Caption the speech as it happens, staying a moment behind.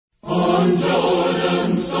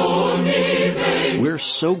We're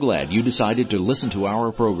so glad you decided to listen to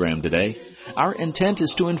our program today. Our intent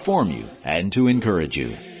is to inform you and to encourage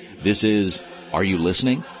you. This is Are You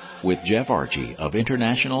Listening? With Jeff Archie of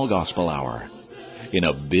International Gospel Hour. In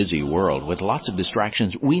a busy world with lots of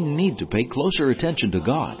distractions, we need to pay closer attention to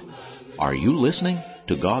God. Are you listening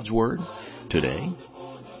to God's Word today?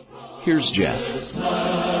 Here's Jeff.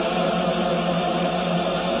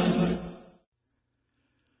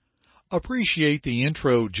 Appreciate the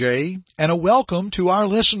intro, Jay, and a welcome to our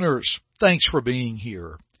listeners. Thanks for being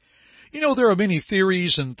here. You know, there are many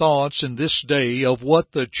theories and thoughts in this day of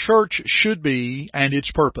what the church should be and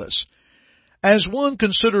its purpose. As one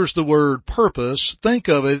considers the word purpose, think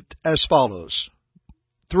of it as follows.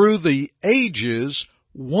 Through the ages,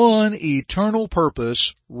 one eternal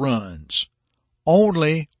purpose runs.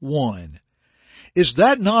 Only one. Is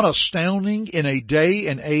that not astounding in a day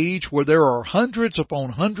and age where there are hundreds upon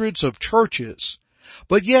hundreds of churches,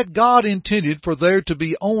 but yet God intended for there to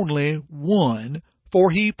be only one,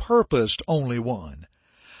 for He purposed only one?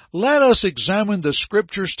 Let us examine the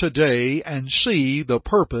Scriptures today and see the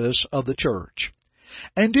purpose of the church.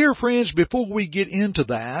 And dear friends, before we get into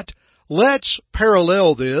that, let's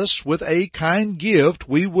parallel this with a kind gift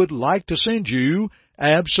we would like to send you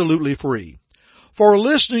absolutely free. For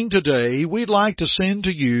listening today, we'd like to send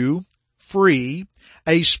to you, free,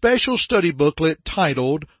 a special study booklet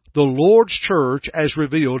titled The Lord's Church as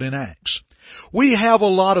Revealed in Acts. We have a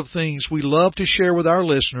lot of things we love to share with our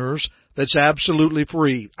listeners that's absolutely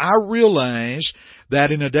free. I realize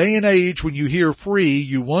that in a day and age when you hear free,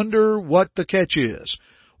 you wonder what the catch is.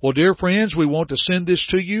 Well, dear friends, we want to send this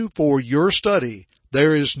to you for your study.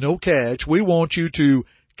 There is no catch. We want you to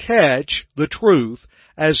catch the truth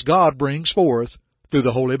as God brings forth through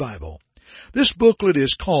the Holy Bible. This booklet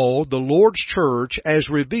is called The Lord's Church as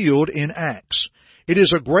Revealed in Acts. It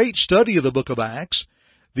is a great study of the book of Acts,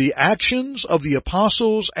 the actions of the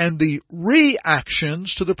apostles and the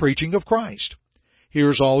reactions to the preaching of Christ.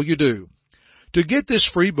 Here's all you do. To get this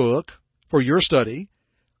free book for your study,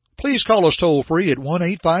 please call us toll-free at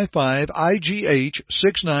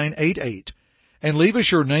 1-855-IGH-6988 and leave us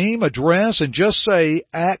your name, address, and just say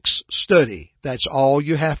Acts Study. That's all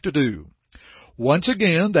you have to do. Once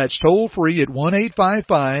again, that's toll-free at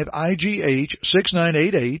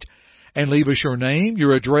 1-855-IGH-6988 and leave us your name,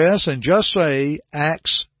 your address, and just say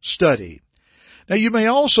Acts Study. Now, you may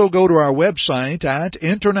also go to our website at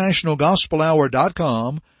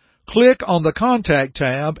internationalgospelhour.com, click on the Contact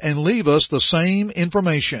tab, and leave us the same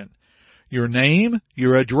information. Your name,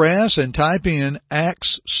 your address, and type in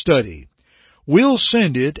Acts Study. We'll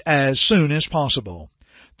send it as soon as possible.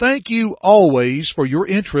 Thank you always for your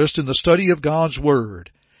interest in the study of God's Word.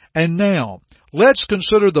 And now, let's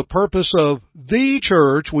consider the purpose of the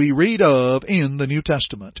church we read of in the New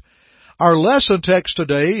Testament. Our lesson text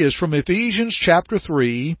today is from Ephesians chapter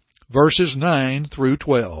 3, verses 9 through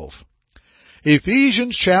 12.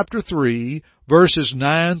 Ephesians chapter 3, verses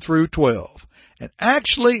 9 through 12. And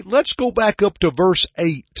actually, let's go back up to verse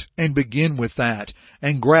 8 and begin with that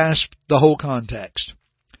and grasp the whole context.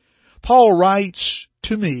 Paul writes,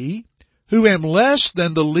 "To me, who am less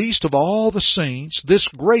than the least of all the saints, this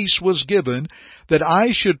grace was given, that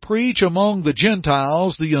I should preach among the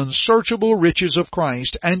Gentiles the unsearchable riches of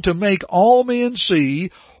Christ, and to make all men see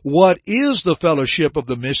what is the fellowship of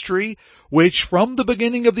the mystery, which from the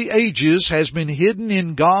beginning of the ages has been hidden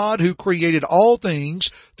in God who created all things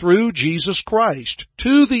through Jesus Christ,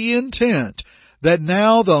 to the intent that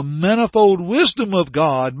now the manifold wisdom of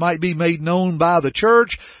God might be made known by the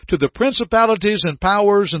church to the principalities and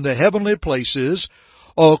powers in the heavenly places,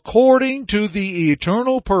 according to the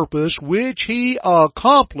eternal purpose which He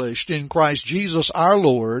accomplished in Christ Jesus our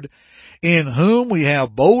Lord, in whom we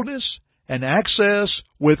have boldness and access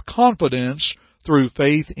with confidence through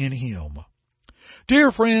faith in Him."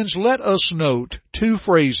 Dear friends, let us note two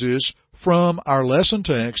phrases from our lesson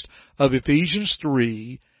text of Ephesians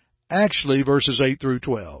 3, actually verses 8 through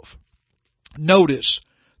 12. Notice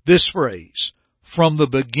this phrase, from the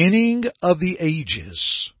beginning of the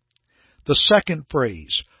ages. The second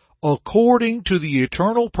phrase, according to the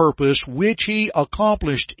eternal purpose which He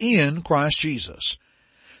accomplished in Christ Jesus.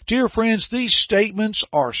 Dear friends, these statements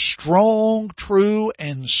are strong, true,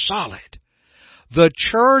 and solid. The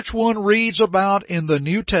church one reads about in the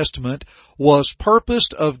New Testament was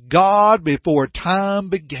purposed of God before time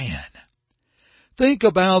began. Think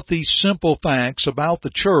about these simple facts about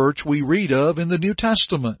the church we read of in the New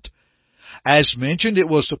Testament. As mentioned, it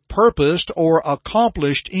was purposed or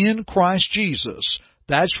accomplished in Christ Jesus.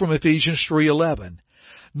 That's from Ephesians 3:11.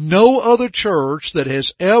 No other church that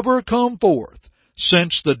has ever come forth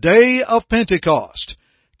since the day of Pentecost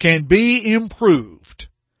can be improved.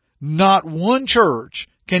 Not one church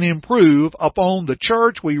can improve upon the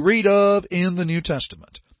church we read of in the New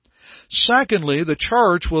Testament. Secondly, the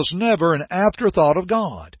church was never an afterthought of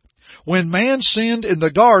God. When man sinned in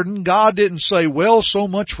the garden, God didn't say, well, so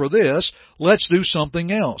much for this, let's do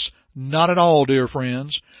something else. Not at all, dear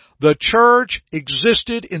friends. The church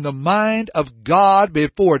existed in the mind of God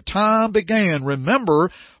before time began. Remember,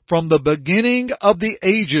 from the beginning of the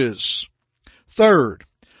ages. Third,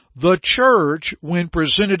 the church, when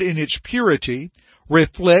presented in its purity,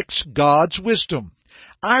 reflects God's wisdom.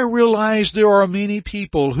 I realize there are many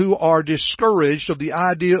people who are discouraged of the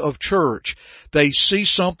idea of church. They see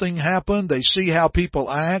something happen, they see how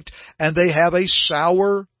people act, and they have a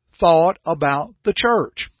sour thought about the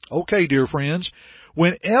church. Okay, dear friends,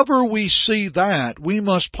 whenever we see that, we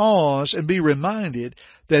must pause and be reminded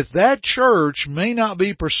that that church may not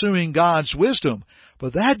be pursuing God's wisdom,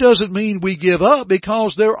 but that doesn't mean we give up,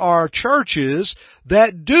 because there are churches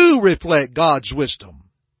that do reflect God's wisdom.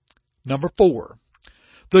 Number 4.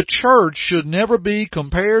 The church should never be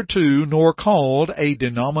compared to nor called a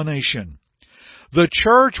denomination. The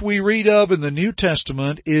church we read of in the New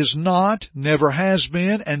Testament is not, never has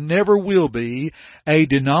been, and never will be a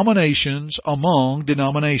denominations among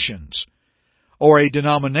denominations, or a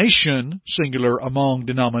denomination, singular, among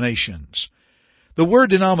denominations. The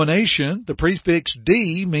word denomination, the prefix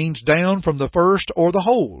D, means down from the first or the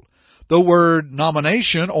whole. The word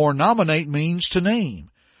nomination or nominate means to name.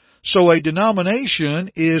 So a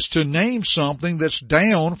denomination is to name something that's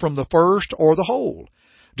down from the first or the whole.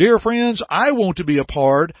 Dear friends, I want to be a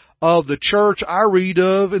part of the church I read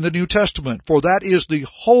of in the New Testament, for that is the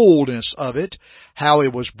wholeness of it, how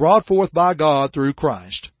it was brought forth by God through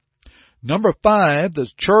Christ. Number 5, the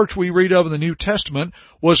church we read of in the New Testament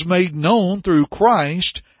was made known through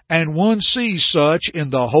Christ, and one sees such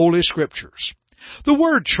in the Holy Scriptures. The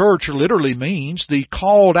word church literally means the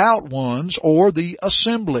called out ones or the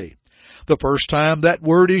assembly. The first time that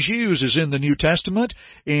word is used is in the New Testament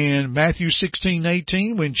in Matthew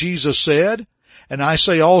 16:18 when Jesus said, "And I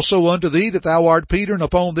say also unto thee that thou art Peter, and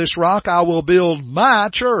upon this rock I will build my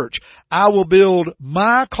church. I will build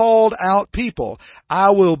my called out people.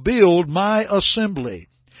 I will build my assembly."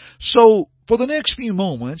 So, for the next few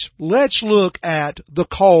moments, let's look at the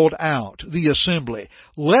called out, the assembly.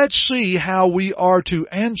 Let's see how we are to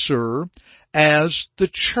answer as the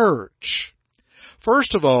church.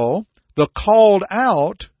 First of all, the called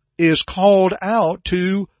out is called out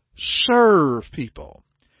to serve people.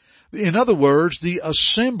 In other words, the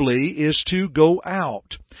assembly is to go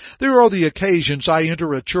out. There are the occasions I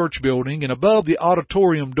enter a church building, and above the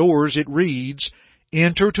auditorium doors it reads,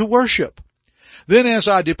 "Enter to worship." Then as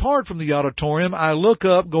I depart from the auditorium, I look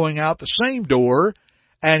up going out the same door,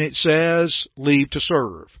 and it says, "Leave to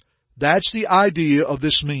serve." That's the idea of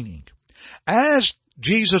this meaning. As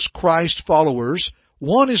Jesus Christ followers,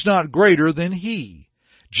 one is not greater than he.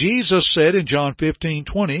 Jesus said in John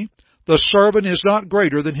 15:20, "The servant is not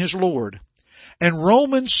greater than his Lord." And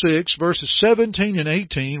Romans 6 verses 17 and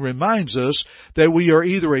 18 reminds us that we are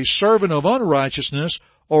either a servant of unrighteousness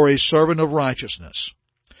or a servant of righteousness.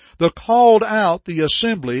 The called out, the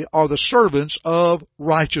assembly, are the servants of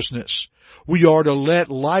righteousness. We are to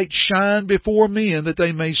let light shine before men that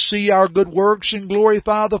they may see our good works and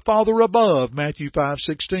glorify the Father above, Matthew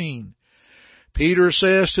 5:16. Peter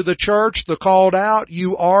says to the church, the called out,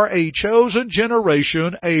 "You are a chosen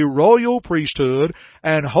generation, a royal priesthood,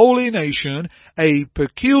 and holy nation, a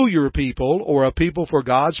peculiar people," or a people for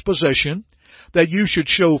God's possession, "that you should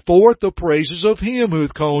show forth the praises of Him who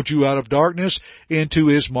hath called you out of darkness into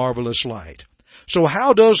His marvelous light." So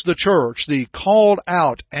how does the church, the called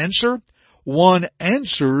out, answer? One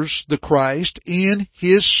answers the Christ in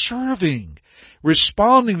his serving,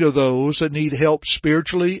 responding to those that need help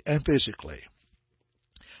spiritually and physically.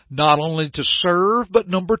 Not only to serve, but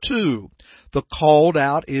number 2, the called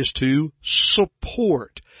out is to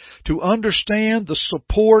support, to understand the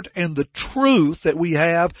support and the truth that we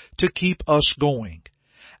have to keep us going.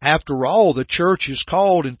 After all, the church is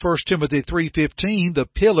called in 1 Timothy 3:15 the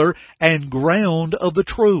pillar and ground of the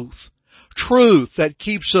truth. Truth that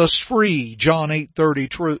keeps us free, John 8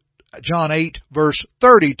 verse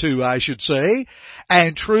 32, I should say,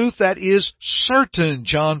 and truth that is certain,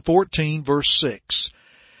 John 14 verse 6.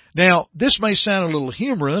 Now, this may sound a little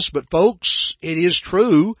humorous, but folks, it is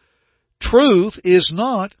true. Truth is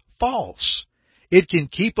not false. It can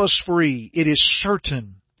keep us free. It is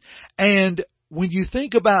certain. And when you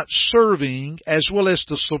think about serving as well as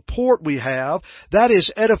the support we have, that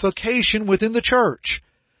is edification within the church.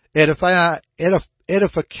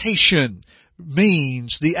 Edification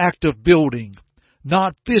means the act of building,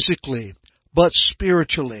 not physically, but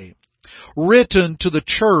spiritually. Written to the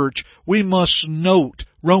church, we must note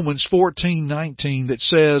Romans 14:19 that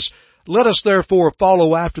says, "Let us therefore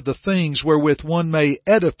follow after the things wherewith one may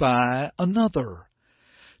edify another."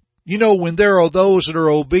 You know, when there are those that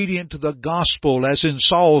are obedient to the gospel, as in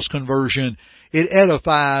Saul's conversion, it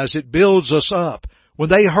edifies, it builds us up. When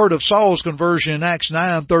they heard of Saul's conversion in Acts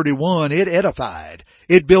 9:31, it edified.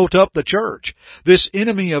 It built up the church. This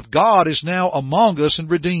enemy of God is now among us and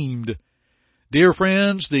redeemed. Dear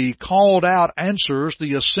friends, the called out answers,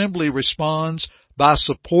 the assembly responds by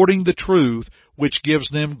supporting the truth, which gives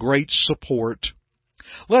them great support.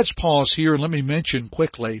 Let's pause here and let me mention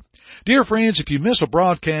quickly. Dear friends, if you miss a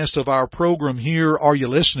broadcast of our program here, Are You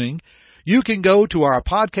Listening?, you can go to our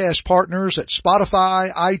podcast partners at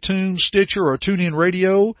Spotify, iTunes, Stitcher, or TuneIn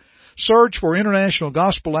Radio. Search for International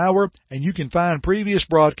Gospel Hour, and you can find previous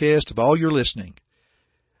broadcasts of All You're Listening.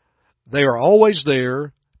 They are always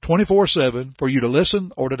there, 24/7, for you to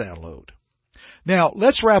listen or to download. Now,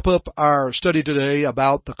 let's wrap up our study today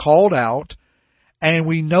about the called out. And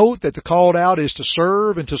we note that the called out is to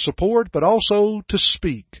serve and to support, but also to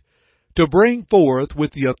speak, to bring forth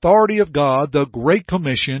with the authority of God the Great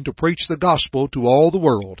Commission to preach the gospel to all the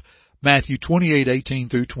world, Matthew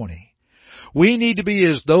 28:18-20. We need to be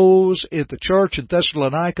as those at the church in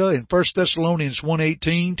Thessalonica in 1 Thessalonians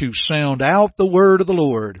 1:18 to sound out the word of the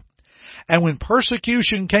Lord. And when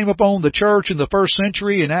persecution came upon the church in the first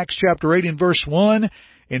century in Acts chapter 8 and verse 1,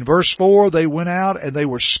 in verse 4, they went out and they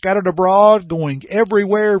were scattered abroad, going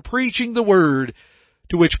everywhere, preaching the word,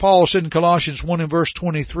 to which Paul said in Colossians 1 and verse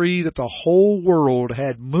 23 that the whole world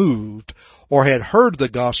had moved or had heard the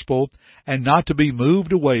gospel and not to be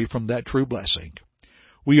moved away from that true blessing.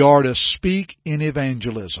 We are to speak in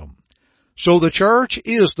evangelism. So the church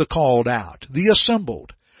is the called out, the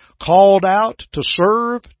assembled, called out to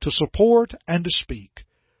serve, to support, and to speak.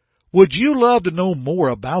 Would you love to know more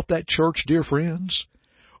about that church, dear friends?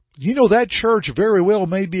 You know, that church very well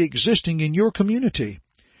may be existing in your community.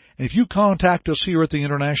 And if you contact us here at the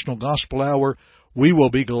International Gospel Hour, we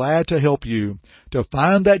will be glad to help you to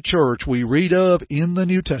find that church we read of in the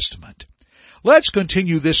New Testament. Let's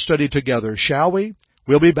continue this study together, shall we?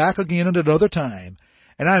 We'll be back again at another time.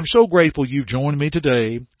 And I'm so grateful you've joined me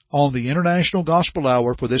today on the International Gospel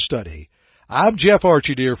Hour for this study. I'm Jeff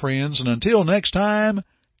Archie, dear friends, and until next time,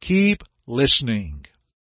 keep listening.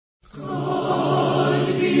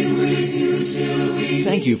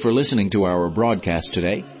 Thank you for listening to our broadcast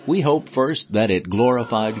today. We hope first that it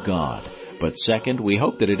glorified God, but second, we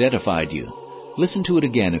hope that it edified you. Listen to it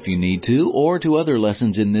again if you need to, or to other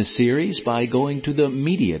lessons in this series by going to the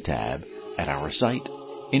Media tab at our site,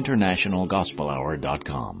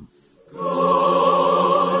 internationalgospelhour.com.